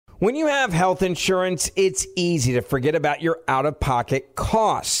When you have health insurance, it's easy to forget about your out-of-pocket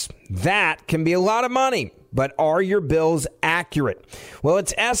costs. That can be a lot of money, but are your bills accurate? Well,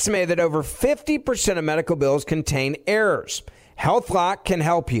 it's estimated that over 50% of medical bills contain errors. HealthLock can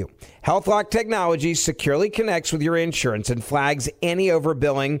help you. HealthLock technology securely connects with your insurance and flags any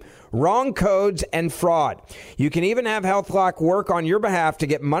overbilling, wrong codes, and fraud. You can even have HealthLock work on your behalf to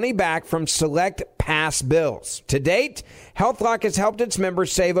get money back from select past bills. To date, HealthLock has helped its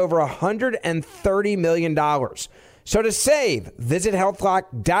members save over $130 million. So to save, visit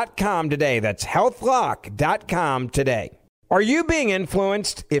healthlock.com today. That's healthlock.com today. Are you being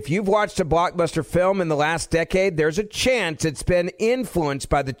influenced? If you've watched a blockbuster film in the last decade, there's a chance it's been influenced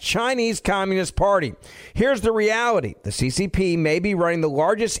by the Chinese Communist Party. Here's the reality. The CCP may be running the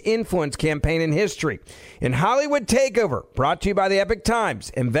largest influence campaign in history. In Hollywood Takeover, brought to you by the Epoch Times,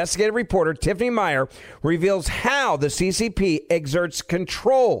 investigative reporter Tiffany Meyer reveals how the CCP exerts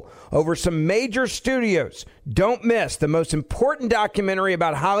control over some major studios. Don't miss the most important documentary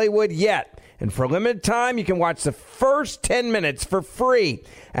about Hollywood yet. And for a limited time, you can watch the first 10 minutes for free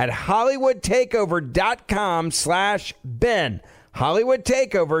at HollywoodTakeover.com/Ben.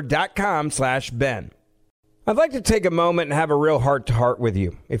 HollywoodTakeover.com/Ben. I'd like to take a moment and have a real heart-to-heart with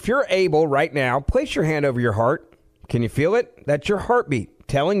you. If you're able right now, place your hand over your heart. Can you feel it? That's your heartbeat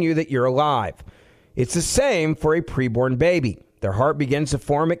telling you that you're alive. It's the same for a preborn baby. Their heart begins to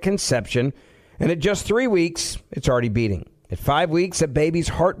form at conception, and at just 3 weeks, it's already beating. At 5 weeks, a baby's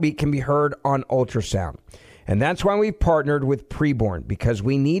heartbeat can be heard on ultrasound. And that's why we've partnered with Preborn, because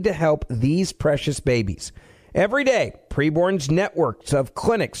we need to help these precious babies. Every day, Preborn's networks of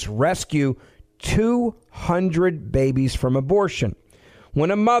clinics rescue 200 babies from abortion. When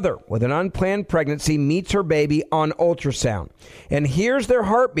a mother with an unplanned pregnancy meets her baby on ultrasound and hears their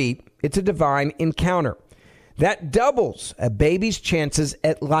heartbeat, it's a divine encounter. That doubles a baby's chances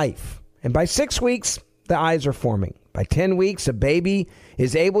at life. And by 6 weeks, the eyes are forming. By 10 weeks, a baby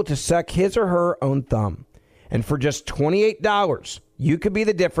is able to suck his or her own thumb. And for just $28, you could be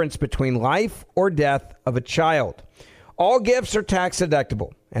the difference between life or death of a child. All gifts are tax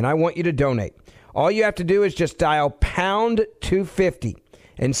deductible, and I want you to donate. All you have to do is just dial pound 250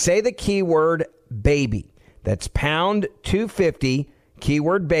 and say the keyword baby. That's pound 250,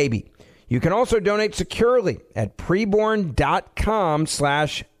 keyword baby. You can also donate securely at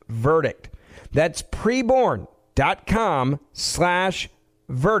preborn.com/verdict. That's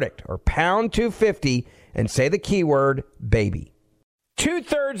preborn.com/verdict or pound 250 and say the keyword baby.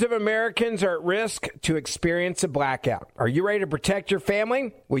 2/3 of Americans are at risk to experience a blackout. Are you ready to protect your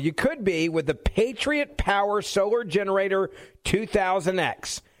family? Well, you could be with the Patriot Power Solar Generator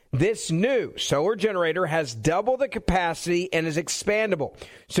 2000X. This new solar generator has double the capacity and is expandable,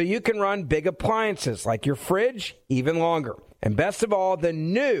 so you can run big appliances like your fridge even longer. And best of all, the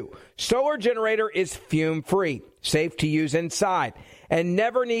new solar generator is fume-free, safe to use inside, and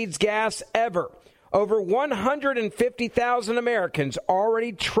never needs gas ever. Over 150,000 Americans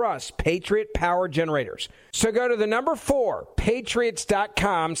already trust Patriot Power Generators. So go to the number 4,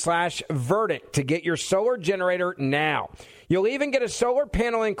 patriots.com/verdict to get your solar generator now. You'll even get a solar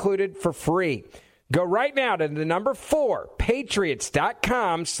panel included for free. Go right now to the number 4,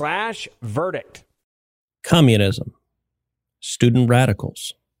 patriots.com/verdict. Communism, student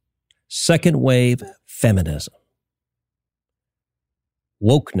radicals, second wave feminism,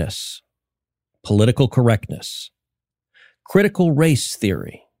 wokeness, political correctness, critical race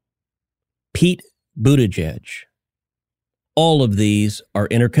theory, Pete Buttigieg. All of these are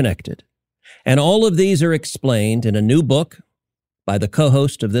interconnected, and all of these are explained in a new book by the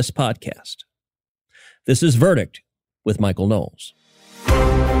co-host of this podcast. This is Verdict with Michael Knowles.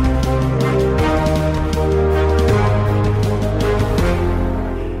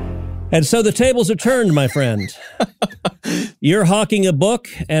 And so the tables are turned, my friend. You're hawking a book,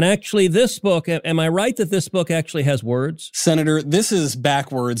 and actually this book, am I right that this book actually has words? Senator, this is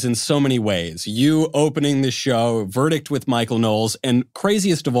backwards in so many ways. You opening the show, Verdict with Michael Knowles, and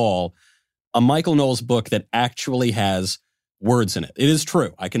craziest of all, a Michael Knowles book that actually has words in it. It is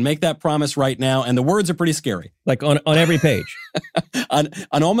true. I can make that promise right now, and the words are pretty scary. Like on every page? on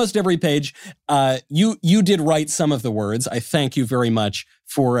almost every page. You did write some of the words. I thank you very much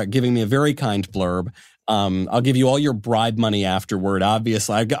for giving me a very kind blurb. I'll give you all your bribe money afterward.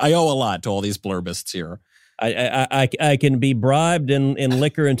 Obviously, I owe a lot to all these blurbists here. I can be bribed in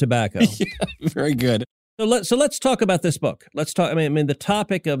liquor and tobacco. Yeah, very good. So let's talk about this book. Let's talk. I mean, the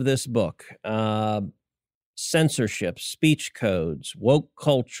topic of this book: censorship, speech codes, woke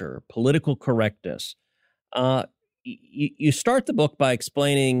culture, political correctness. You start the book by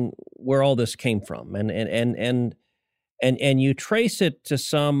explaining where all this came from, and and you trace it to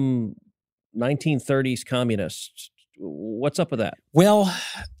some 1930s communists. What's up with that? Well,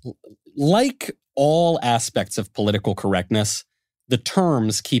 like all aspects of political correctness, the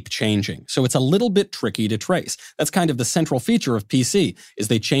terms keep changing. So it's a little bit tricky to trace. That's kind of the central feature of PC, is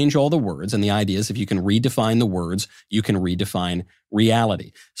they change all the words, and the idea is if you can redefine the words, you can redefine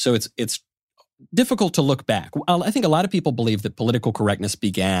reality. So it's difficult to look back. I think a lot of people believe that political correctness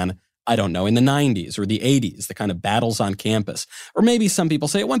began, I don't know, in the 90s or the 80s, the kind of battles on campus. Or maybe some people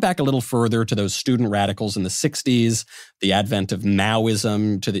say it went back a little further to those student radicals in the 60s, the advent of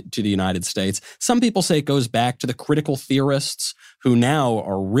Maoism to the United States. Some people say it goes back to the critical theorists who now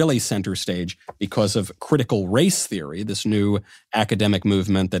are really center stage because of critical race theory, this new academic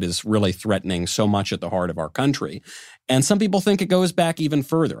movement that is really threatening so much at the heart of our country. And some people think it goes back even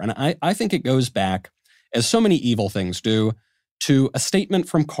further. And I think it goes back, as so many evil things do, to a statement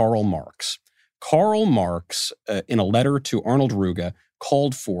from Karl Marx. Karl Marx, in a letter to Arnold Ruge,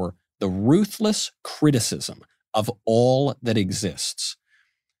 called for the ruthless criticism of all that exists.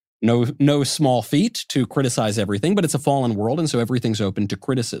 No small feat to criticize everything, but it's a fallen world, and so everything's open to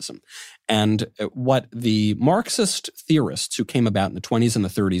criticism. And what the Marxist theorists who came about in the 20s and the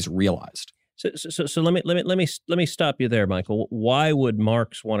 30s realized. So let me stop you there, Michael. Why would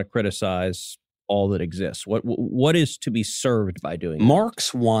Marx want to criticize all that exists? What is to be served by doing that?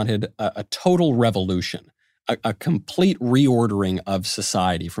 Marx wanted a total revolution, a complete reordering of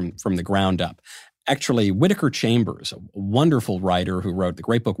society from the ground up. Actually, Whittaker Chambers, a wonderful writer who wrote the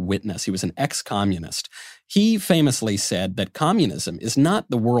great book Witness, he was an ex-communist. He famously said that communism is not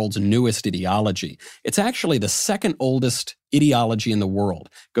the world's newest ideology. It's actually the second oldest ideology in the world.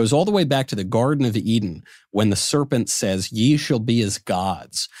 It goes all the way back to the Garden of Eden when the serpent says, "Ye shall be as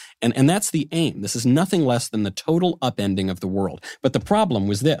gods." And that's the aim. This is nothing less than the total upending of the world. But the problem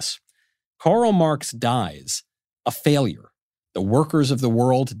was this. Karl Marx dies a failure. The workers of the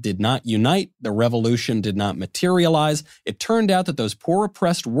world did not unite. The revolution did not materialize. It turned out that those poor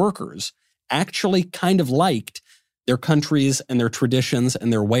oppressed workers actually kind of liked their countries and their traditions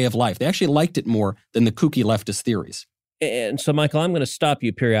and their way of life. They actually liked it more than the kooky leftist theories. And so, Michael, I'm going to stop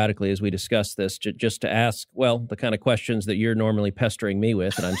you periodically as we discuss this just to ask, well, the kind of questions that you're normally pestering me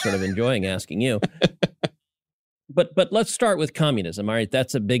with, and I'm sort of enjoying asking you. But let's start with communism. All right,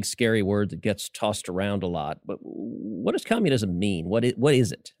 that's a big, scary word that gets tossed around a lot. But what does communism mean? What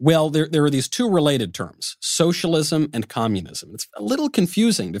is it? Well, there are these two related terms, socialism and communism. It's a little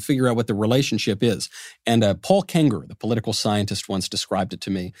confusing to figure out what the relationship is. And Paul Kenger, the political scientist, once described it to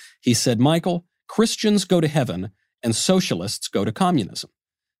me. He said, Michael, Christians go to heaven and socialists go to communism.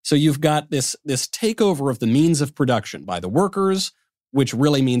 So you've got this takeover of the means of production by the workers, which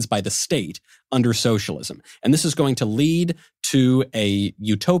really means by the state, under socialism. And this is going to lead to a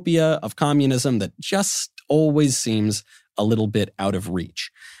utopia of communism that just always seems a little bit out of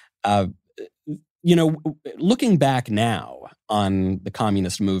reach. Looking back now on the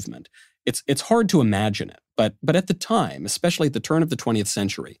communist movement, it's hard to imagine it. But at the time, especially at the turn of the 20th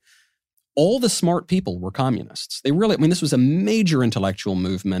century, all the smart people were communists. This was a major intellectual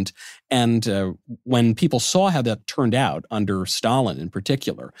movement. And when people saw how that turned out under Stalin in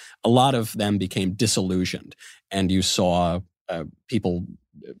particular, a lot of them became disillusioned. And you saw people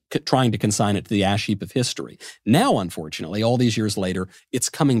trying to consign it to the ash heap of history. Now, unfortunately, all these years later, it's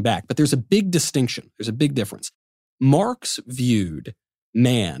coming back. But there's a big distinction. There's a big difference. Marx viewed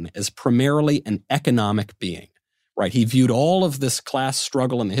man as primarily an economic being, right? He viewed all of this class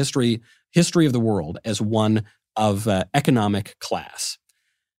struggle in the history of the world as one of economic class.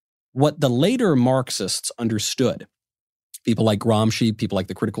 What the later Marxists understood, people like Gramsci, people like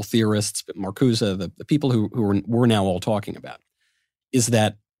the critical theorists, Marcuse, the people who we're now all talking about, is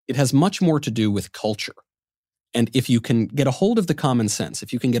that it has much more to do with culture. And if you can get a hold of the common sense,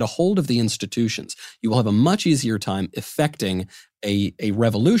 if you can get a hold of the institutions, you will have a much easier time effecting a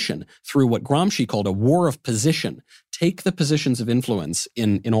revolution through what Gramsci called a war of position. Take the positions of influence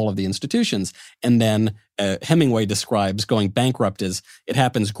in all of the institutions, and then Hemingway describes going bankrupt as it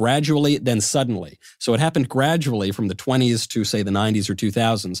happens gradually, then suddenly. So it happened gradually from the 20s to, say, the 90s or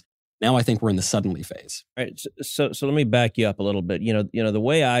 2000s. Now I think we're in the suddenly phase. All right. So let me back you up a little bit. You know, the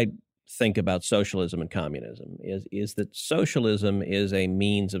way I think about socialism and communism is that socialism is a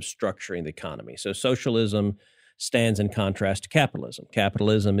means of structuring the economy. So socialism stands in contrast to capitalism.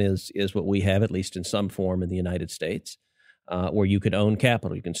 Capitalism is what we have, at least in some form, in the United States, where you can own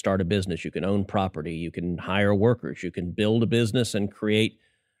capital, you can start a business, you can own property, you can hire workers, you can build a business and create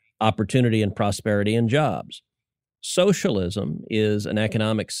opportunity and prosperity and jobs. Socialism is an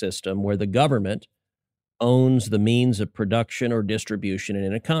economic system where the government owns the means of production or distribution in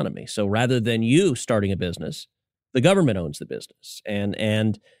an economy. So rather than you starting a business the government owns the business, and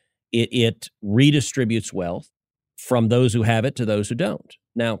it redistributes wealth from those who have it to those who don't.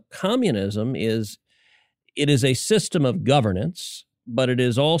 Now, communism is a system of governance, but it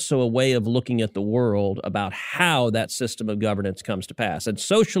is also a way of looking at the world about how that system of governance comes to pass. And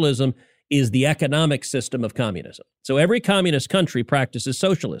socialism is the economic system of communism. So every communist country practices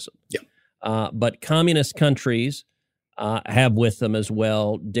socialism. Yeah. But communist countries have with them as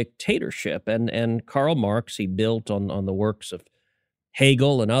well dictatorship. And Karl Marx, he built on the works of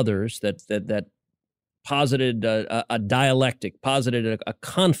Hegel and others that posited a dialectic, posited a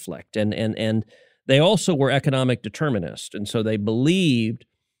conflict, and they also were economic determinists. And so they believed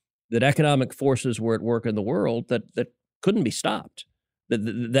that economic forces were at work in the world that couldn't be stopped,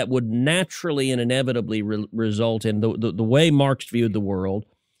 that would naturally and inevitably result in the way Marx viewed the world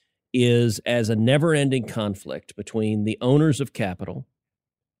is as a never-ending conflict between the owners of capital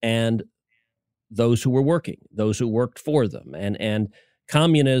and those who were working, those who worked for them. And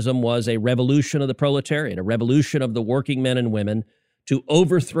communism was a revolution of the proletariat, a revolution of the working men and women to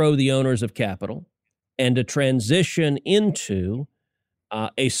overthrow the owners of capital and to transition into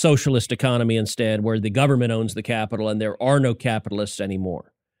a socialist economy instead, where the government owns the capital and there are no capitalists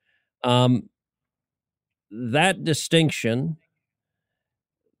anymore. That distinction,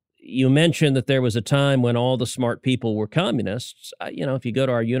 you mentioned that there was a time when all the smart people were communists. If you go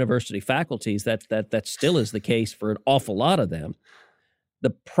to our university faculties, that still is the case for an awful lot of them.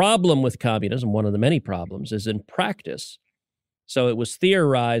 The problem with communism, one of the many problems, is in practice. So it was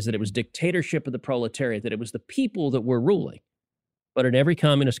theorized that it was dictatorship of the proletariat, that it was the people that were ruling. But in every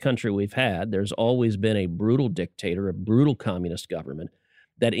communist country we've had, there's always been a brutal dictator, a brutal communist government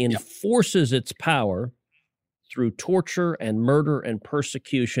that enforces its power through torture and murder and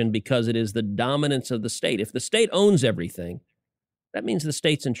persecution because it is the dominance of the state. If the state owns everything, that means the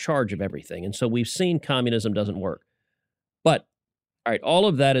state's in charge of everything. And so we've seen communism doesn't work. But, all right, all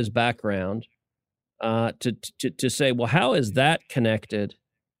of that is background to say, well, how is that connected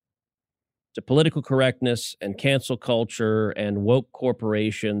to political correctness and cancel culture and woke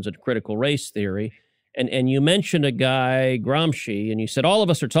corporations and critical race theory? And you mentioned a guy, Gramsci, and you said all of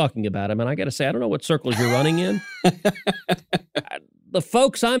us are talking about him. And I got to say, I don't know what circles you're running in. The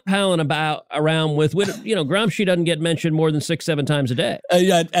folks I'm palling around with, Gramsci doesn't get mentioned more than 6-7 times a day.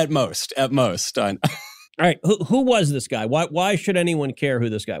 At most. All right, who was this guy? Why should anyone care who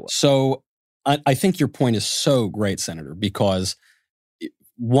this guy was? So I think your point is so great, Senator, because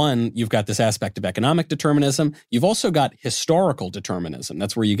one, you've got this aspect of economic determinism. You've also got historical determinism.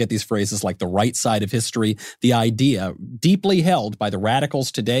 That's where you get these phrases like the right side of history, the idea deeply held by the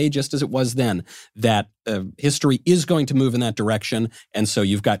radicals today, just as it was then, that history is going to move in that direction. And so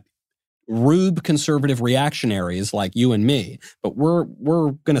you've got rube conservative reactionaries like you and me, but we're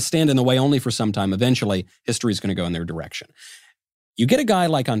going to stand in the way only for some time. Eventually, history is going to go in their direction. You get a guy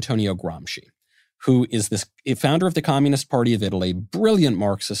like Antonio Gramsci, who is this founder of the Communist Party of Italy, brilliant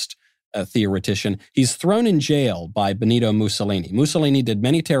Marxist theoretician. He's thrown in jail by Benito Mussolini. Mussolini did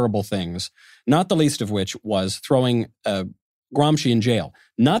many terrible things, not the least of which was throwing Gramsci in jail,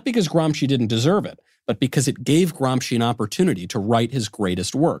 not because Gramsci didn't deserve it, but because it gave Gramsci an opportunity to write his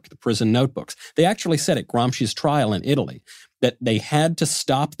greatest work, the Prison Notebooks. They actually said at Gramsci's trial in Italy that they had to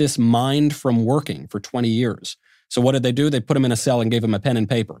stop this mind from working for 20 years. So what did they do? They put him in a cell and gave him a pen and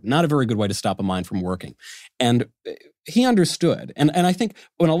paper. Not a very good way to stop a mind from working. And he understood. And I think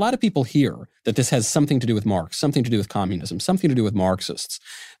when a lot of people hear that this has something to do with Marx, something to do with communism, something to do with Marxists,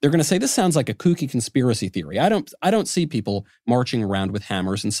 they're going to say, this sounds like a kooky conspiracy theory. I don't see people marching around with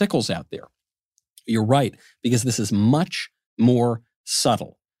hammers and sickles out there. You're right, because this is much more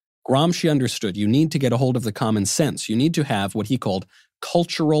subtle. Gramsci understood you need to get a hold of the common sense. You need to have what he called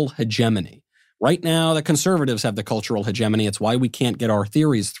cultural hegemony. Right now, the conservatives have the cultural hegemony. It's why we can't get our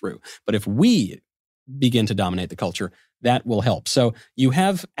theories through. But if we begin to dominate the culture, that will help. So you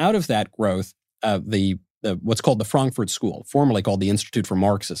have out of that growth the what's called the Frankfurt School, formerly called the Institute for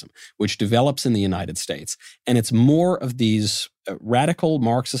Marxism, which develops in the United States. And it's more of these radical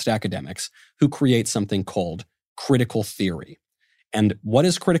Marxist academics who create something called critical theory. And what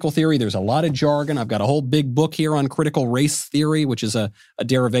is critical theory? There's a lot of jargon. I've got a whole big book here on critical race theory, which is a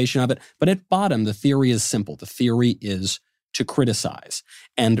derivation of it. But at bottom, the theory is simple. The theory is to criticize.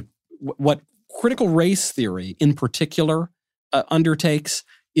 And what critical race theory in particular undertakes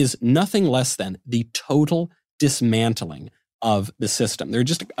is nothing less than the total dismantling of the system. There are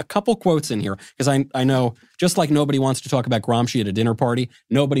just a couple quotes in here, because I know, just like nobody wants to talk about Gramsci at a dinner party,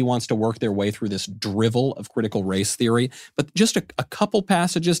 nobody wants to work their way through this drivel of critical race theory, but just a couple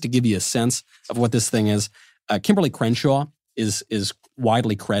passages to give you a sense of what this thing is. Kimberly Crenshaw is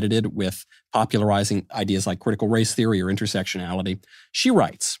widely credited with popularizing ideas like critical race theory or intersectionality. She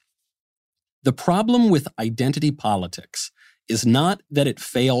writes, "The problem with identity politics is not that it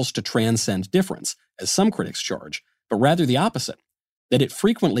fails to transcend difference, as some critics charge, but rather the opposite, that it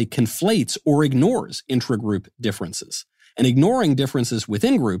frequently conflates or ignores intragroup differences. And ignoring differences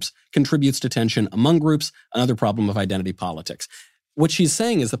within groups contributes to tension among groups, another problem of identity politics." What she's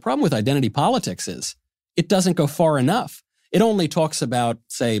saying is the problem with identity politics is it doesn't go far enough. It only talks about,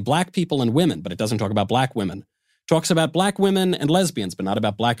 say, black people and women, but it doesn't talk about black women. It talks about black women and lesbians, but not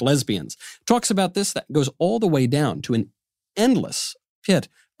about black lesbians. It talks about this, that goes all the way down to an endless pit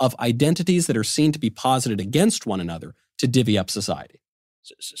of identities that are seen to be posited against one another to divvy up society.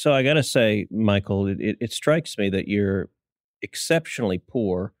 So I got to say, Michael, it strikes me that you're exceptionally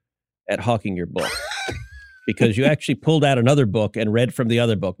poor at hawking your book. Because you actually pulled out another book and read from the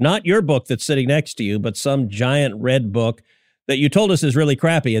other book. Not your book that's sitting next to you, but some giant red book that you told us is really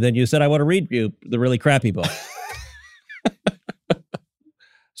crappy. And then you said, I want to read you the really crappy book.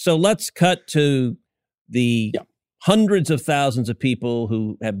 So let's cut to the hundreds of thousands of people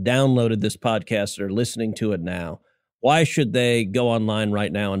who have downloaded this podcast and are listening to it now. Why should they go online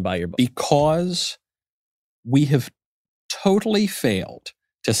right now and buy your book? Because we have totally failed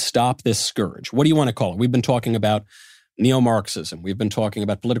to stop this scourge. What do you want to call it? We've been talking about neo-Marxism. We've been talking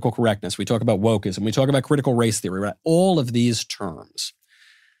about political correctness. We talk about wokeism. We talk about critical race theory, right? All of these terms.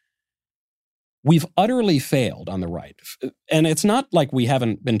 We've utterly failed on the right. And it's not like we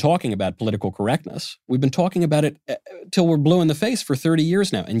haven't been talking about political correctness. We've been talking about it till we're blue in the face for 30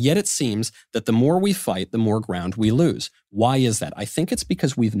 years now. And yet it seems that the more we fight, the more ground we lose. Why is that? I think it's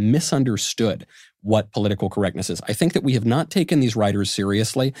because we've misunderstood what political correctness is. I think that we have not taken these writers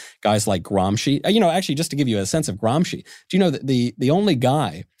seriously, guys like Gramsci. Actually, just to give you a sense of Gramsci, do you know that the only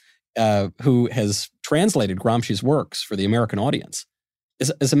guy who has translated Gramsci's works for the American audience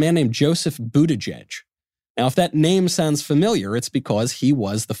is a man named Joseph Buttigieg. Now, if that name sounds familiar, it's because he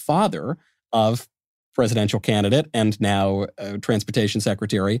was the father of presidential candidate and now transportation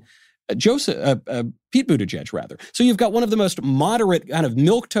secretary, Pete Buttigieg, rather. So you've got one of the most moderate kind of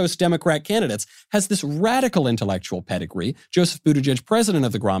milquetoast Democrat candidates, has this radical intellectual pedigree. Joseph Buttigieg, president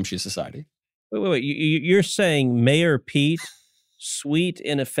of the Gramsci Society. Wait. You're saying Mayor Pete, sweet,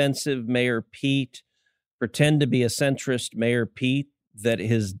 inoffensive Mayor Pete, pretend to be a centrist Mayor Pete, that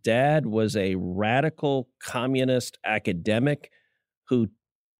his dad was a radical communist academic who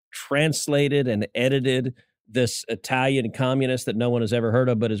translated and edited this Italian communist that no one has ever heard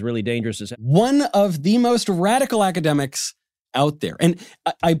of but is really dangerous as hell? One of the most radical academics out there. And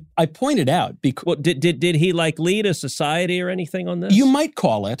I pointed out because... Well, did he lead a society or anything on this? You might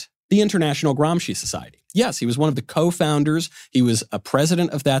call it the International Gramsci Society. Yes, he was one of the co-founders. He was a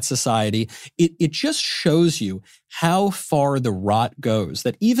president of that society. It just shows you how far the rot goes,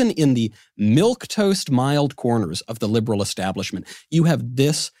 that even in the milquetoast mild corners of the liberal establishment, you have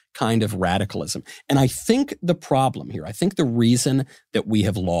this kind of radicalism. And I think the problem here, I think the reason that we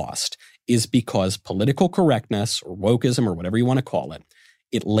have lost is because political correctness or wokeism or whatever you want to call it,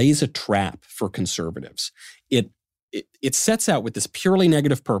 it lays a trap for conservatives. It sets out with this purely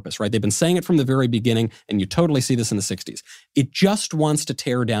negative purpose, right? They've been saying it from the very beginning, and you totally see this in the 60s. It just wants to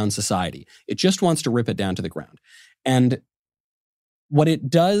tear down society. It just wants to rip it down to the ground. And what it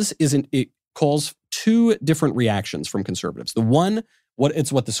does is it calls two different reactions from conservatives. The one,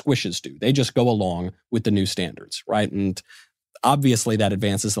 it's what the squishes do. They just go along with the new standards, right? And obviously that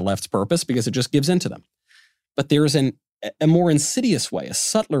advances the left's purpose because it just gives in to them. But there's a more insidious way, a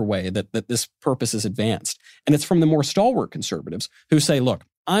subtler way that this purpose is advanced. And it's from the more stalwart conservatives who say, look,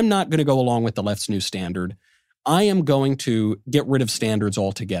 I'm not going to go along with the left's new standard. I am going to get rid of standards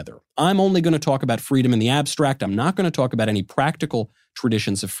altogether. I'm only going to talk about freedom in the abstract. I'm not going to talk about any practical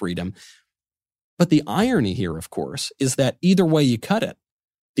traditions of freedom. But the irony here, of course, is that either way you cut it,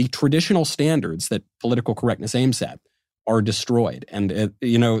 the traditional standards that political correctness aims at are destroyed. And,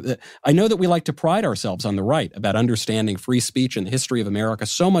 I know that we like to pride ourselves on the right about understanding free speech and the history of America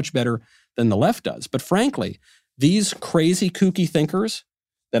so much better than the left does. But frankly, these crazy, kooky thinkers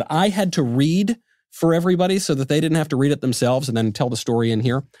that I had to read for everybody so that they didn't have to read it themselves and then tell the story in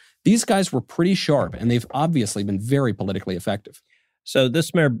here, these guys were pretty sharp, and they've obviously been very politically effective. So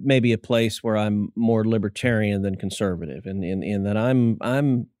this may be a place where I'm more libertarian than conservative, in that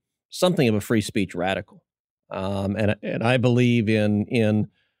I'm something of a free speech radical. And I believe in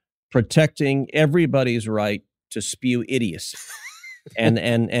protecting everybody's right to spew idiocy. and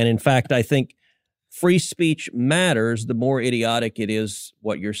in fact, I think free speech matters the more idiotic it is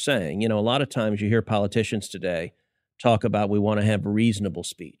what you're saying. A lot of times you hear politicians today talk about we want to have reasonable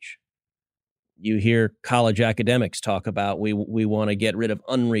speech. You hear college academics talk about we want to get rid of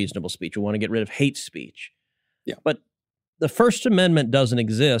unreasonable speech. We want to get rid of hate speech. Yeah. But the First Amendment doesn't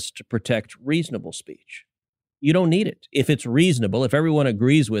exist to protect reasonable speech. You don't need it. If it's reasonable, if everyone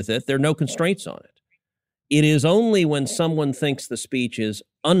agrees with it, there are no constraints on it. It is only when someone thinks the speech is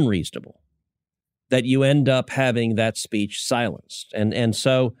unreasonable that you end up having that speech silenced. And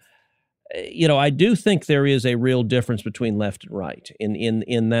so, I do think there is a real difference between left and right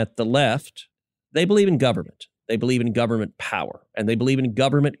in that the left, they believe in government. They believe in government power, and they believe in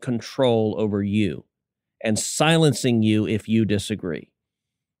government control over you and silencing you if you disagree.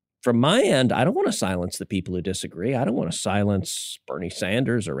 From my end, I don't want to silence the people who disagree. I don't want to silence Bernie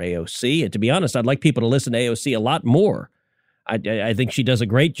Sanders or AOC. And to be honest, I'd like people to listen to AOC a lot more. I think she does a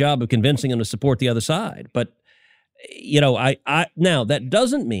great job of convincing them to support the other side. But, now that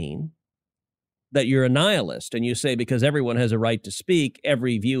doesn't mean that you're a nihilist and you say because everyone has a right to speak,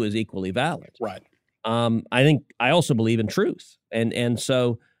 every view is equally valid. Right. I also believe in truth. And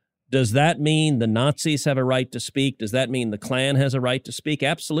so does that mean the Nazis have a right to speak? Does that mean the Klan has a right to speak?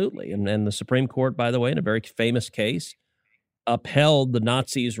 Absolutely. And the Supreme Court, by the way, in a very famous case, upheld the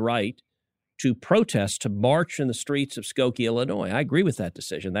Nazis' right to protest, to march in the streets of Skokie, Illinois. I agree with that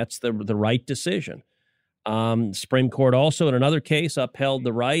decision. That's the right decision. The Supreme Court also, in another case, upheld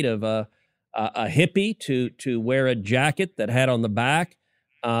the right of a hippie to wear a jacket that had on the back,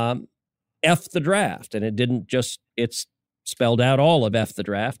 F the draft. And it didn't just, it's spelled out all of F the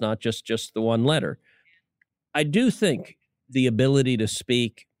draft, not just the one letter. I do think the ability to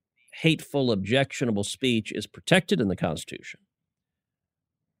speak hateful, objectionable speech is protected in the Constitution.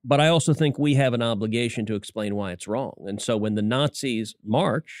 But I also think we have an obligation to explain why it's wrong. And so when the Nazis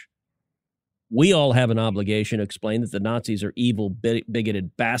march, we all have an obligation to explain that the Nazis are evil,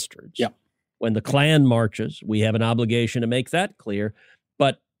 bigoted bastards. Yeah. When the Klan marches, we have an obligation to make that clear.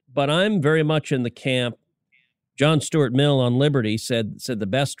 But I'm very much in the camp. John Stuart Mill on Liberty said the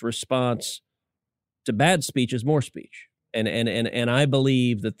best response to bad speech is more speech. And I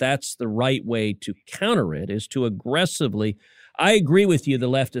believe that that's the right way to counter it, is to aggressively. I agree with you. The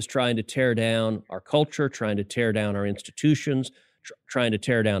left is trying to tear down our culture, trying to tear down our institutions, trying to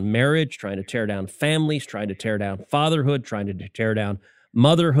tear down marriage, trying to tear down families, trying to tear down fatherhood, trying to tear down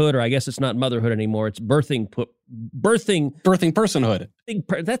motherhood, or I guess it's not motherhood anymore. It's birthing personhood.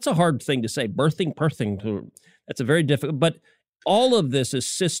 That's a hard thing to say. Birthing. That's a very difficult. But all of this is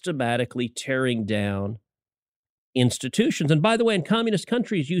systematically tearing down institutions. And by the way, in communist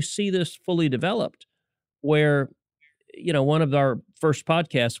countries, you see this fully developed, where, one of our first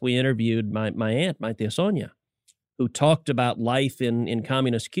podcasts, we interviewed my aunt, my tia Sonia, who talked about life in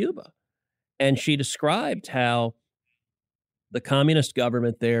communist Cuba. And she described how the communist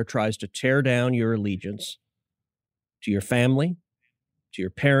government there tries to tear down your allegiance to your family, to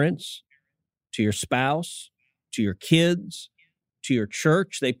your parents, to your spouse, to your kids, to your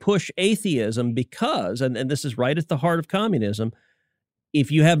church. They push atheism because, and this is right at the heart of communism, if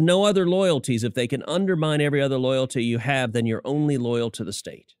you have no other loyalties, if they can undermine every other loyalty you have, then you're only loyal to the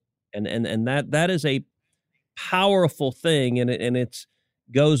state. And that is a powerful thing, and it's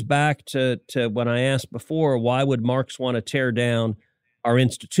goes back to when I asked before, why would Marx want to tear down our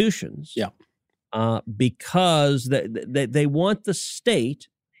institutions? Yeah. Because they want the state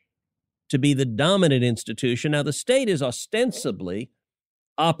to be the dominant institution. Now, the state is ostensibly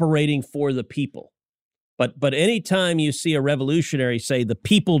operating for the people. But anytime you see a revolutionary say the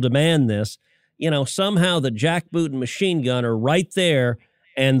people demand this, somehow the jackboot and machine gun are right there,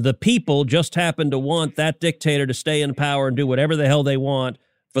 and the people just happen to want that dictator to stay in power and do whatever the hell they want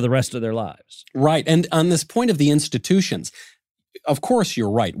for the rest of their lives. Right. And on this point of the institutions, of course,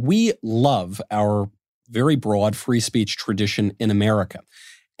 you're right. We love our very broad free speech tradition in America.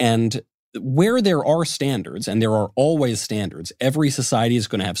 And where there are standards, and there are always standards, every society is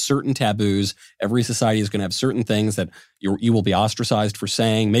going to have certain taboos. Every society is going to have certain things that you will be ostracized for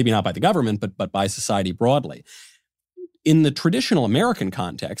saying, maybe not by the government, but by society broadly. In the traditional American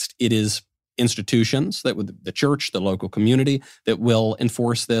context, it is institutions, the church, the local community, that will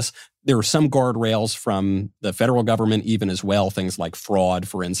enforce this. There are some guardrails from the federal government even as well, things like fraud,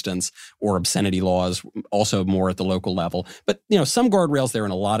 for instance, or obscenity laws, also more at the local level. But, some guardrails there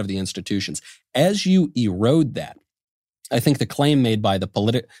in a lot of the institutions. As you erode that, I think the claim made by the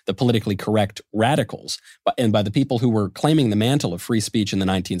politically correct radicals and by the people who were claiming the mantle of free speech in the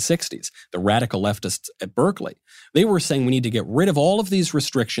 1960s, the radical leftists at Berkeley, they were saying we need to get rid of all of these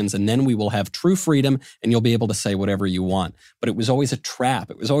restrictions and then we will have true freedom and you'll be able to say whatever you want. But it was always a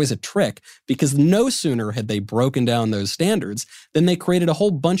trap. It was always a trick because no sooner had they broken down those standards than they created a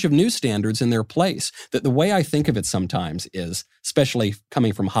whole bunch of new standards in their place. That the way I think of it sometimes is, especially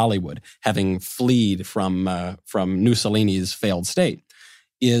coming from Hollywood, having fled from Mussolini's failed state,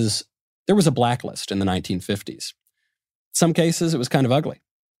 is there was a blacklist in the 1950s. Some cases, it was kind of ugly.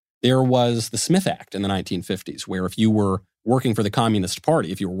 There was the Smith Act in the 1950s, where if you were working for the Communist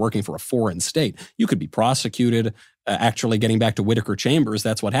Party, if you were working for a foreign state, you could be prosecuted. Actually, getting back to Whittaker Chambers,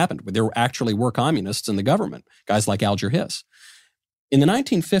 that's what happened. There actually were communists in the government, guys like Alger Hiss. In the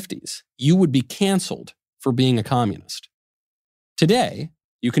 1950s, you would be canceled for being a communist. Today,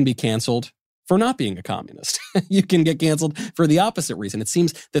 you can be canceled for not being a communist. You can get canceled for the opposite reason. It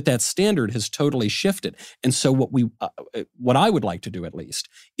seems that that standard has totally shifted. And so what I would like to do at least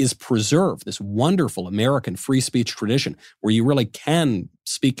is preserve this wonderful American free speech tradition where you really can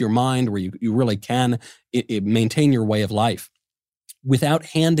speak your mind, where you really can maintain your way of life without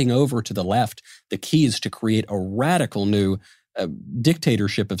handing over to the left the keys to create a radical new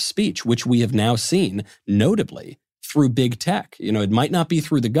dictatorship of speech, which we have now seen notably through big tech. You know, it might not be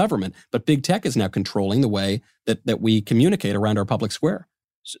through the government, but big tech is now controlling the way that we communicate around our public square.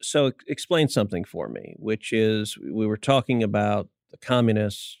 So explain something for me, which is we were talking about the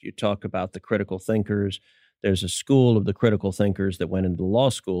communists, you talk about the critical thinkers. There's a school of the critical thinkers that went into law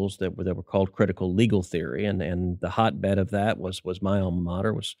schools that were called critical legal theory, and the hotbed of that was my alma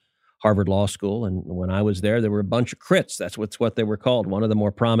mater, was Harvard Law School. And when I was there were a bunch of crits. That's what they were called. One of the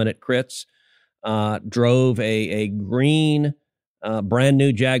more prominent crits drove a green, brand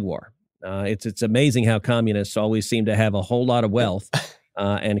new Jaguar. It's amazing how communists always seem to have a whole lot of wealth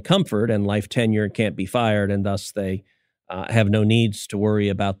and comfort and life tenure and can't be fired, and thus they have no needs to worry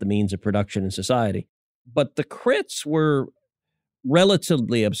about the means of production in society. But the crits were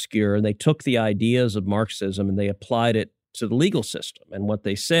relatively obscure, and they took the ideas of Marxism and they applied it to the legal system. And what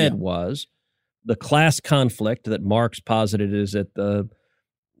they said was the class conflict that Marx posited is at the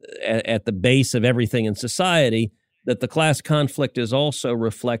base of everything in society, that the class conflict is also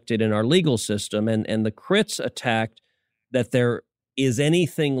reflected in our legal system. And the crits attacked that there is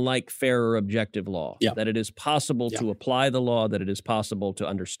anything like fair or objective law, that it is possible to apply the law, that it is possible to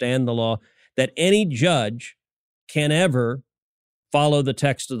understand the law, that any judge can ever follow the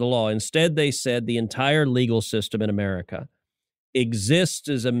text of the law. Instead, they said the entire legal system in America exists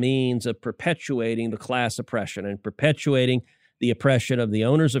as a means of perpetuating the class oppression and perpetuating the oppression of the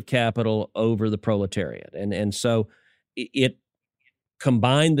owners of capital over the proletariat. And so it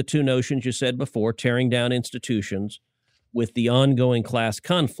combined the two notions you said before, tearing down institutions with the ongoing class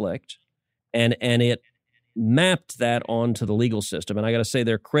conflict, and it mapped that onto the legal system. And I got to say,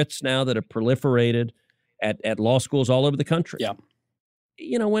 there are crits now that have proliferated at law schools all over the country. Yeah.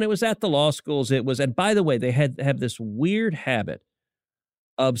 You know, when it was at the law schools, it was, and by the way, they have this weird habit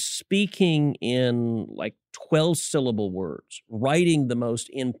of speaking in like 12-syllable words, writing the most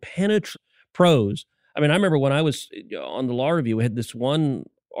impenetrable prose. I mean, I remember when I was on the Law Review, we had this one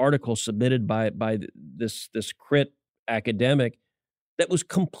article submitted by this crit academic that was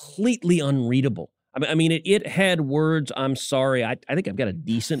completely unreadable. I mean, it had words. I'm sorry. I think I've got a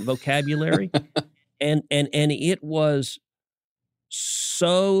decent vocabulary, and it was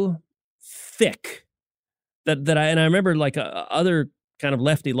so thick that I remember like other kind of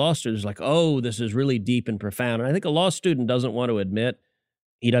lefty law students like, oh, this is really deep and profound. And I think a law student doesn't want to admit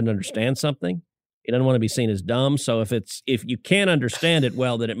he doesn't understand something. He doesn't want to be seen as dumb. So if you can't understand it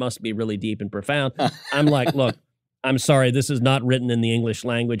well, then it must be really deep and profound. I'm like, look, I'm sorry, this is not written in the English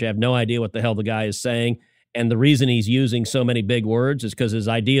language. I have no idea what the hell the guy is saying. And the reason he's using so many big words is because his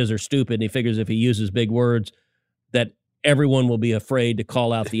ideas are stupid. And he figures if he uses big words that everyone will be afraid to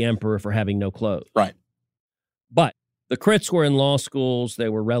call out the emperor for having no clothes. Right. But the crits were in law schools. They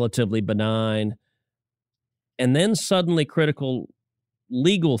were relatively benign. And then suddenly critical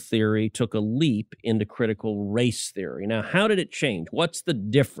legal theory took a leap into critical race theory. Now, how did it change? What's the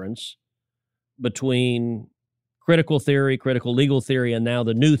difference between critical theory, critical legal theory, and now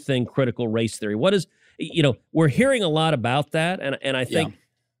the new thing, critical race theory? What is, we're hearing a lot about that. And I think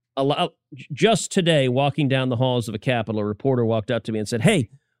a lot, just today, walking down the halls of a Capitol, a reporter walked up to me and said, hey,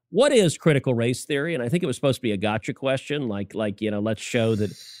 what is critical race theory? And I think it was supposed to be a gotcha question, like let's show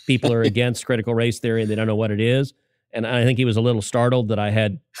that people are against critical race theory and they don't know what it is. And I think he was a little startled that I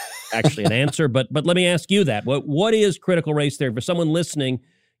had actually an answer. But let me ask you that. What is critical race theory? For someone listening,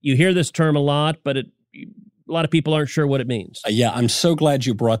 you hear this term a lot, but a lot of people aren't sure what it means. Yeah, I'm so glad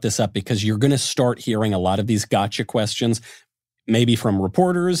you brought this up because you're going to start hearing a lot of these gotcha questions, maybe from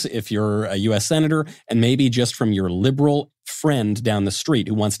reporters if you're a U.S. senator, and maybe just from your liberal friend down the street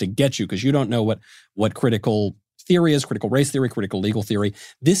who wants to get you because you don't know what critical theory is, critical race theory, critical legal theory.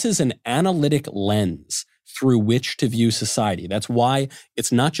 This is an analytic lens through which to view society. That's why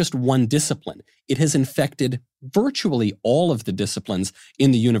it's not just one discipline. It has infected virtually all of the disciplines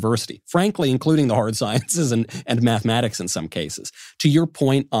in the university, frankly, including the hard sciences and mathematics in some cases. To your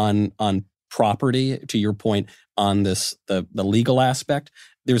point on property, to your point on this, the legal aspect,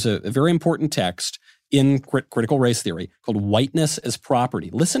 there's a very important text in critical race theory called Whiteness as Property.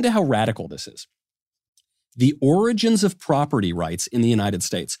 Listen to how radical this is. The origins of property rights in the United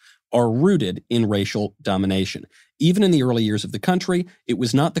States are rooted in racial domination. Even in the early years of the country, it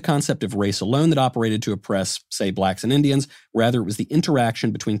was not the concept of race alone that operated to oppress, say, blacks and Indians. Rather, it was the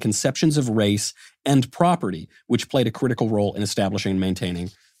interaction between conceptions of race and property, which played a critical role in establishing and maintaining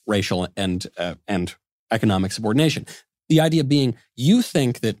racial and economic subordination. The idea being, you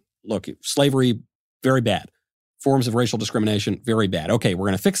think that, look, slavery, very bad. Forms of racial discrimination, very bad. Okay, we're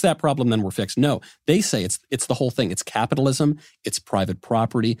going to fix that problem, then we're fixed. No, they say it's the whole thing. It's capitalism, it's private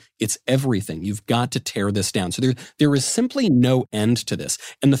property, it's everything. You've got to tear this down. So there is simply no end to this.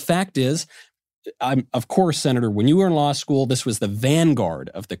 And the fact is, of course, Senator, when you were in law school, this was the vanguard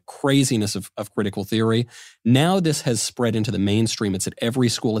of the craziness of critical theory. Now this has spread into the mainstream. It's at every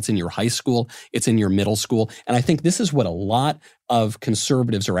school. It's in your high school. It's in your middle school. And I think this is what a lot of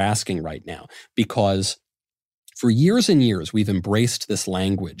conservatives are asking right now, because for years and years, we've embraced this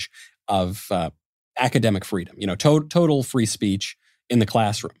language of academic freedom, total free speech in the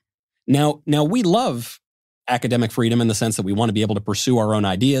classroom. Now we love academic freedom in the sense that we want to be able to pursue our own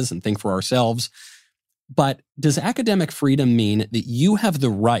ideas and think for ourselves. But does academic freedom mean that you have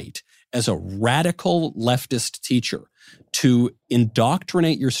the right as a radical leftist teacher to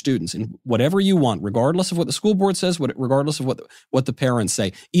indoctrinate your students in whatever you want, regardless of what the school board says, regardless of what the parents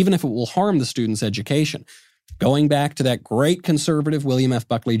say, even if it will harm the student's education? Going back to that great conservative, William F.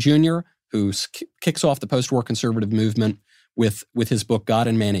 Buckley Jr., who kicks off the post-war conservative movement with his book, God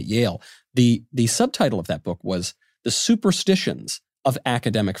and Man at Yale. The subtitle of that book was The Superstitions of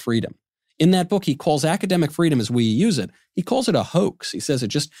Academic Freedom. In that book, he calls academic freedom as we use it, he calls it a hoax. He says it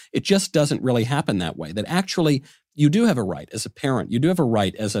just doesn't really happen that way, that actually you do have a right as a parent, you do have a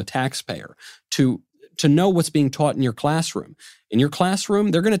right as a taxpayer to know what's being taught in your classroom. In your classroom,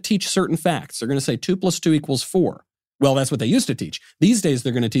 they're going to teach certain facts. They're going to say 2 + 2 = 4. Well, that's what they used to teach. These days,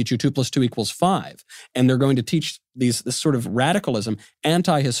 they're going to teach you 2 + 2 = 5. And they're going to teach this sort of radicalism,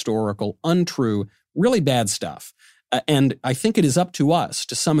 anti-historical, untrue, really bad stuff. And I think it is up to us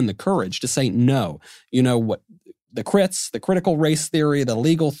to summon the courage to say no. What the crits, the critical race theory, the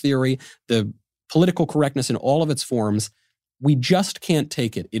legal theory, the political correctness in all of its forms, we just can't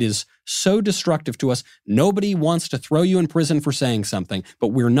take it. It is so destructive to us. Nobody wants to throw you in prison for saying something, but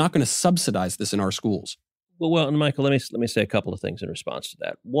we're not going to subsidize this in our schools. Well, and Michael, let me say a couple of things in response to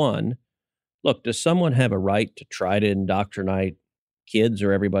that. One, look, does someone have a right to try to indoctrinate kids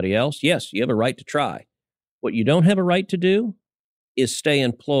or everybody else? Yes, you have a right to try. What you don't have a right to do is stay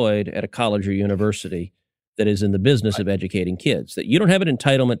employed at a college or university that is in the business of educating kids, that you don't have an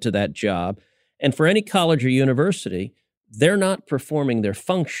entitlement to that job. And for any college or university, they're not performing their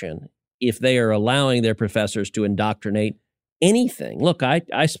function if they are allowing their professors to indoctrinate anything. Look, I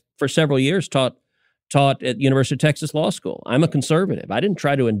for several years taught at University of Texas Law School. I'm a conservative. I didn't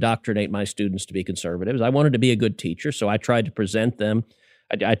try to indoctrinate my students to be conservatives. I wanted to be a good teacher, so I tried to present them.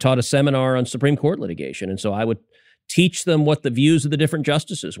 I taught a seminar on Supreme Court litigation, and so I would teach them what the views of the different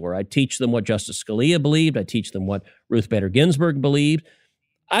justices were. I'd teach them what Justice Scalia believed. I'd teach them what Ruth Bader Ginsburg believed.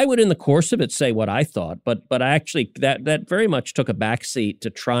 I would, in the course of it, say what I thought, but actually that very much took a backseat to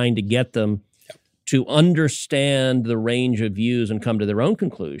trying to get them to understand the range of views and come to their own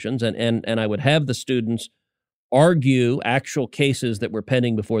conclusions. And I would have the students argue actual cases that were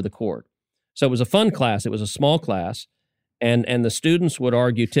pending before the court. So it was a fun class. It was a small class. And the students would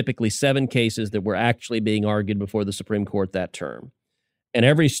argue typically 7 cases that were actually being argued before the Supreme Court that term. And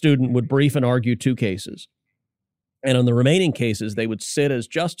every student would brief and argue 2 cases. And on the remaining cases, they would sit as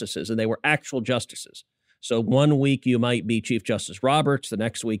justices, and they were actual justices. So one week you might be Chief Justice Roberts, the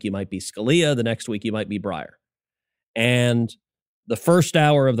next week you might be Scalia, the next week you might be Breyer. And the first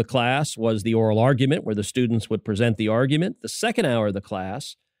hour of the class was the oral argument where the students would present the argument. The second hour of the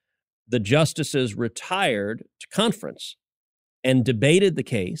class, the justices retired to conference and debated the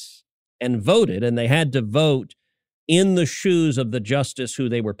case and voted, and they had to vote in the shoes of the justice who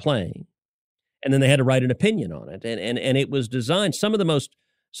they were playing. And then they had to write an opinion on it. And it was designed, some of the most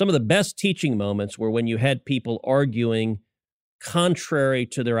some of the best teaching moments were when you had people arguing contrary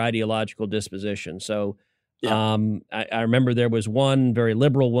to their ideological disposition. So I remember there was one very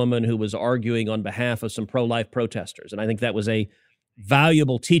liberal woman who was arguing on behalf of some pro-life protesters. And I think that was a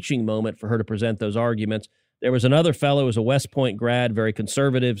valuable teaching moment for her to present those arguments. There was another fellow who was a West Point grad, very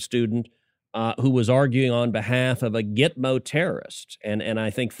conservative student, who was arguing on behalf of a Gitmo terrorist. And I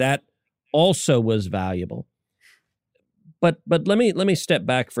think that also was valuable. But let me step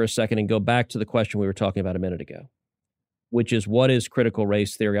back for a second and go back to the question we were talking about a minute ago, which is, what is critical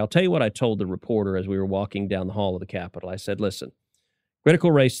race theory? I'll tell you what I told the reporter as we were walking down the hall of the Capitol. I said, listen,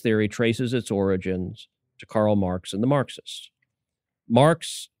 critical race theory traces its origins to Karl Marx and the Marxists.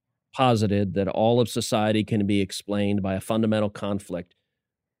 Marx posited that all of society can be explained by a fundamental conflict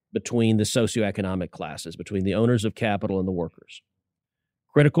between the socioeconomic classes, between the owners of capital and the workers.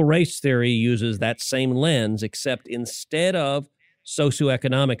 Critical race theory uses that same lens, except instead of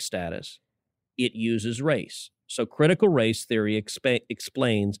socioeconomic status, it uses race. So critical race theory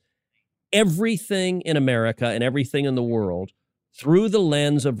explains everything in America and everything in the world through the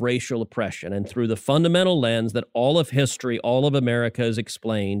lens of racial oppression and through the fundamental lens that all of history, all of America is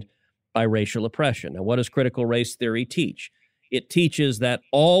explained by racial oppression. Now, what does critical race theory teach? It teaches that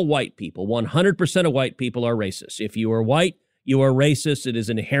all white people, 100% of white people, are racist. If you are white, you are racist. It is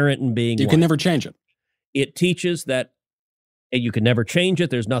inherent in being white. You can never change it. It teaches that you can never change it.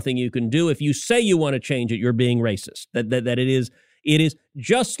 There's nothing you can do. If you say you want to change it, you're being racist. That it is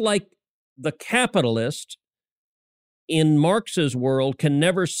just like the capitalist in Marx's world can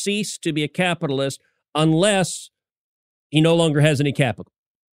never cease to be a capitalist unless he no longer has any capital.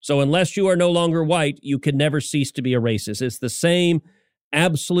 So unless you are no longer white, you can never cease to be a racist. It's the same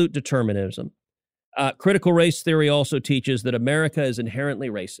absolute determinism. Critical race theory also teaches that America is inherently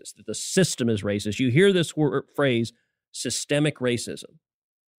racist, that the system is racist. You hear this phrase, systemic racism,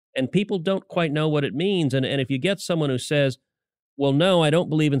 and people don't quite know what it means. And if you get someone who says, well, no, I don't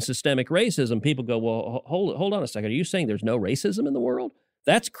believe in systemic racism, people go, well, hold on a second. Are you saying there's no racism in the world?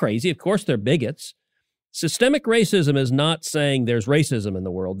 That's crazy. Of course they're bigots. Systemic racism is not saying there's racism in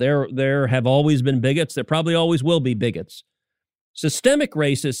the world. There have always been bigots. There probably always will be bigots. Systemic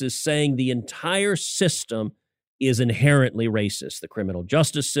racist is saying the entire system is inherently racist. The criminal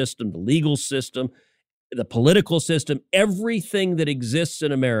justice system, the legal system, the political system, everything that exists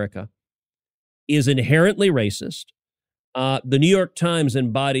in America is inherently racist. The New York Times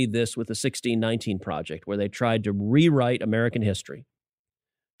embodied this with the 1619 Project, where they tried to rewrite American history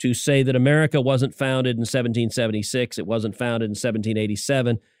to say that America wasn't founded in 1776, it wasn't founded in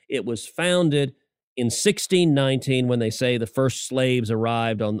 1787, it was founded in 1619 when they say the first slaves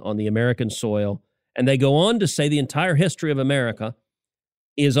arrived on the American soil. And they go on to say the entire history of America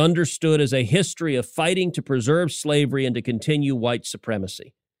is understood as a history of fighting to preserve slavery and to continue white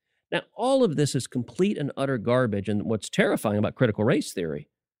supremacy. Now, all of this is complete and utter garbage. And what's terrifying about critical race theory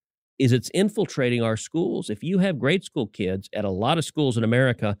is it's infiltrating our schools. If you have grade school kids at a lot of schools in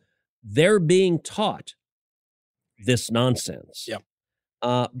America, they're being taught this nonsense. Yep.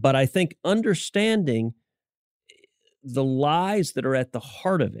 But I think understanding the lies that are at the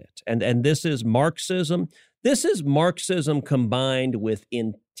heart of it, and this is Marxism. This is Marxism combined with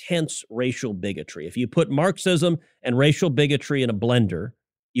intense racial bigotry. If you put Marxism and racial bigotry in a blender,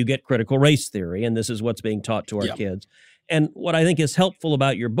 you get critical race theory, and this is what's being taught to our kids. And what I think is helpful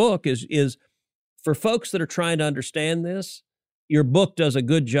about your book is for folks that are trying to understand this, your book does a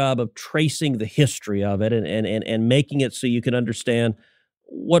good job of tracing the history of it and making it so you can understand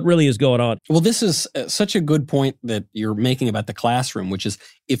what really is going on. Well, this is such a good point that you're making about the classroom, which is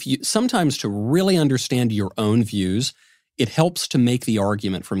if you sometimes to really understand your own views, it helps to make the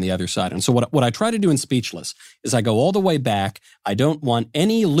argument from the other side. And so what I try to do in Speechless is I go all the way back. I don't want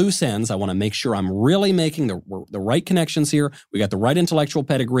any loose ends. I want to make sure I'm really making the right connections here. We got the right intellectual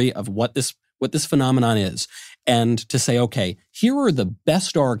pedigree of what this phenomenon is. And to say, okay, here are the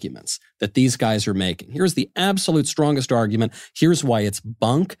best arguments that these guys are making. Here's the absolute strongest argument. Here's why it's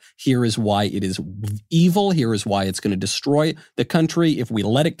bunk. Here is why it is evil. Here is why it's going to destroy the country if we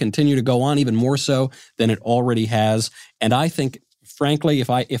let it continue to go on, even more so than it already has. And I think, frankly, if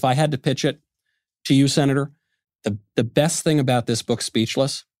I had to pitch it to you, Senator, the best thing about this book,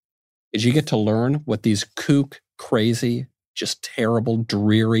 Speechless, is you get to learn what these kook, crazy, just terrible,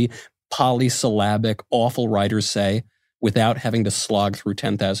 dreary, polysyllabic, awful writers say without having to slog through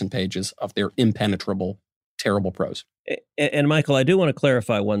 10,000 pages of their impenetrable, terrible prose. And Michael, I do want to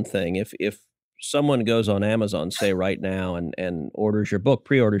clarify one thing. If someone goes on Amazon, say right now, and orders your book,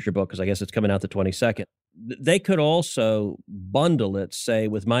 pre-orders your book, because I guess it's coming out the 22nd, they could also bundle it, say,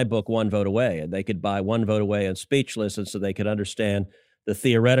 with my book, One Vote Away, and they could buy One Vote Away and Speechless, and so they could understand the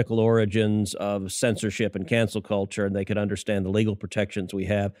theoretical origins of censorship and cancel culture, and they could understand the legal protections we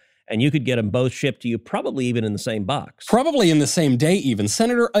have. And you could get them both shipped to you, probably even in the same box. Probably in the same day even.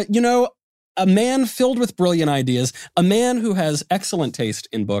 Senator, a man filled with brilliant ideas, a man who has excellent taste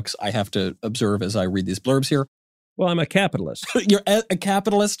in books, I have to observe as I read these blurbs here. Well, I'm a capitalist. You're a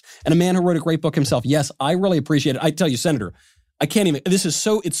capitalist and a man who wrote a great book himself. Yes, I really appreciate it. I tell you, Senator, I can't even,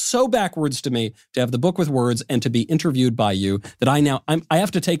 it's so backwards to me to have the book with words and to be interviewed by you that I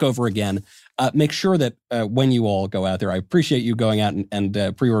have to take over again. Make sure that when you all go out there, I appreciate you going out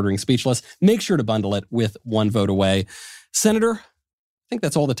and pre-ordering Speechless. Make sure to bundle it with One Vote Away. Senator, I think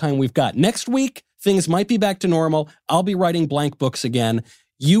that's all the time we've got. Next week, things might be back to normal. I'll be writing blank books again.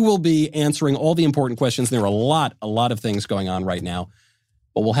 You will be answering all the important questions. There are a lot of things going on right now,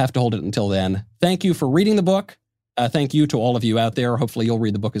 but we'll have to hold it until then. Thank you for reading the book. Thank you to all of you out there. Hopefully you'll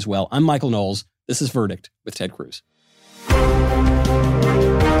read the book as well. I'm Michael Knowles. This is Verdict with Ted Cruz.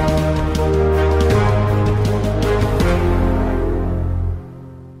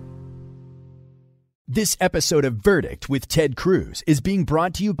 This episode of Verdict with Ted Cruz is being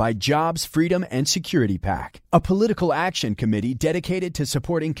brought to you by Jobs, Freedom, and Security PAC, a political action committee dedicated to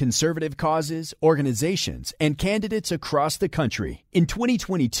supporting conservative causes, organizations, and candidates across the country. In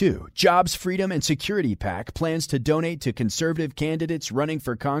 2022, Jobs, Freedom, and Security PAC plans to donate to conservative candidates running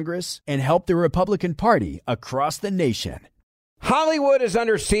for Congress and help the Republican Party across the nation. Hollywood is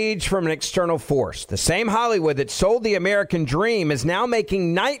under siege from an external force. The same Hollywood that sold the American dream is now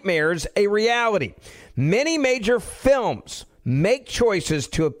making nightmares a reality. Many major films make choices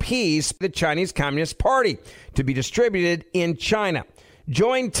to appease the Chinese Communist Party to be distributed in China.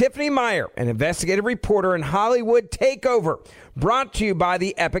 Join Tiffany Meyer, an investigative reporter in Hollywood Takeover, brought to you by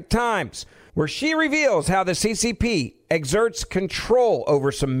the Epoch Times, where she reveals how the CCP exerts control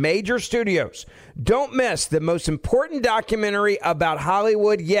over some major studios. Don't miss the most important documentary about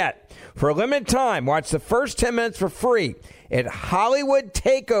Hollywood yet. For a limited time, watch the first 10 minutes for free at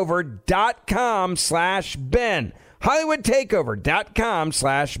HollywoodTakeover.com/Ben.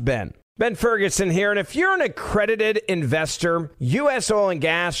 HollywoodTakeover.com/Ben. Ben Ferguson here, and if you're an accredited investor, U.S. oil and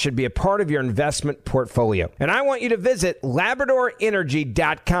gas should be a part of your investment portfolio. And I want you to visit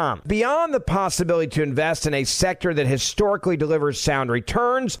LabradorEnergy.com. Beyond the possibility to invest in a sector that historically delivers sound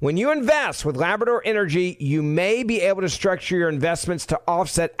returns, when you invest with Labrador Energy, you may be able to structure your investments to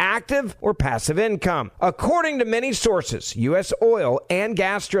offset active or passive income. According to many sources, U.S. oil and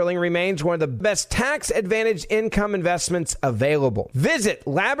gas drilling remains one of the best tax-advantaged income investments available. Visit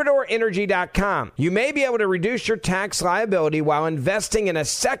LabradorEnergy.com. You may be able to reduce your tax liability while investing in a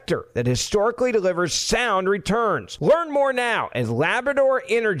sector that historically delivers sound returns. Learn more now at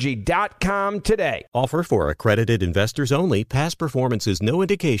LabradorEnergy.com today. Offer for accredited investors only. Past performance is no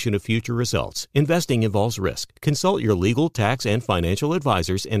indication of future results. Investing involves risk. Consult your legal, tax, and financial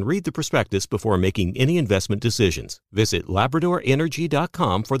advisors and read the prospectus before making any investment decisions. Visit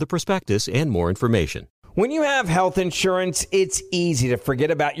LabradorEnergy.com for the prospectus and more information. When you have health insurance, it's easy to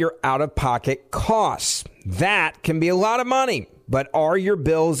forget about your out-of-pocket costs. That can be a lot of money, but are your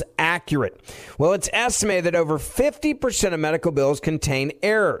bills accurate? Well, it's estimated that over 50% of medical bills contain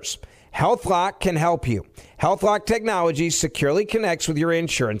errors. HealthLock can help you. HealthLock technology securely connects with your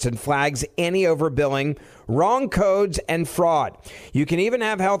insurance and flags any overbilling, wrong codes, and fraud. You can even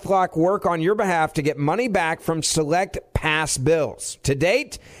have HealthLock work on your behalf to get money back from select past bills. To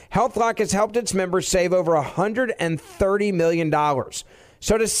date, HealthLock has helped its members save over $130 million.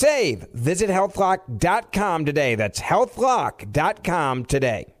 So to save, visit HealthLock.com today. That's HealthLock.com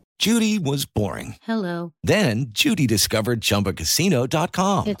today. Judy was boring. Hello. Then Judy discovered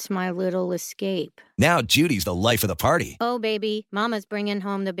ChumbaCasino.com. It's my little escape. Now Judy's the life of the party. Oh, baby, mama's bringing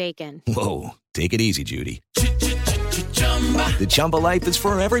home the bacon. Whoa, take it easy, Judy. The Chumba life is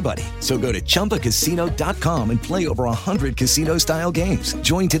for everybody. So go to ChumbaCasino.com and play over 100 casino-style games.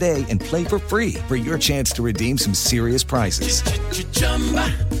 Join today and play for free for your chance to redeem some serious prizes.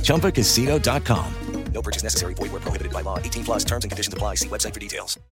 ChumbaCasino.com. No purchase necessary. Void where prohibited by law. 18+ terms and conditions apply. See website for details.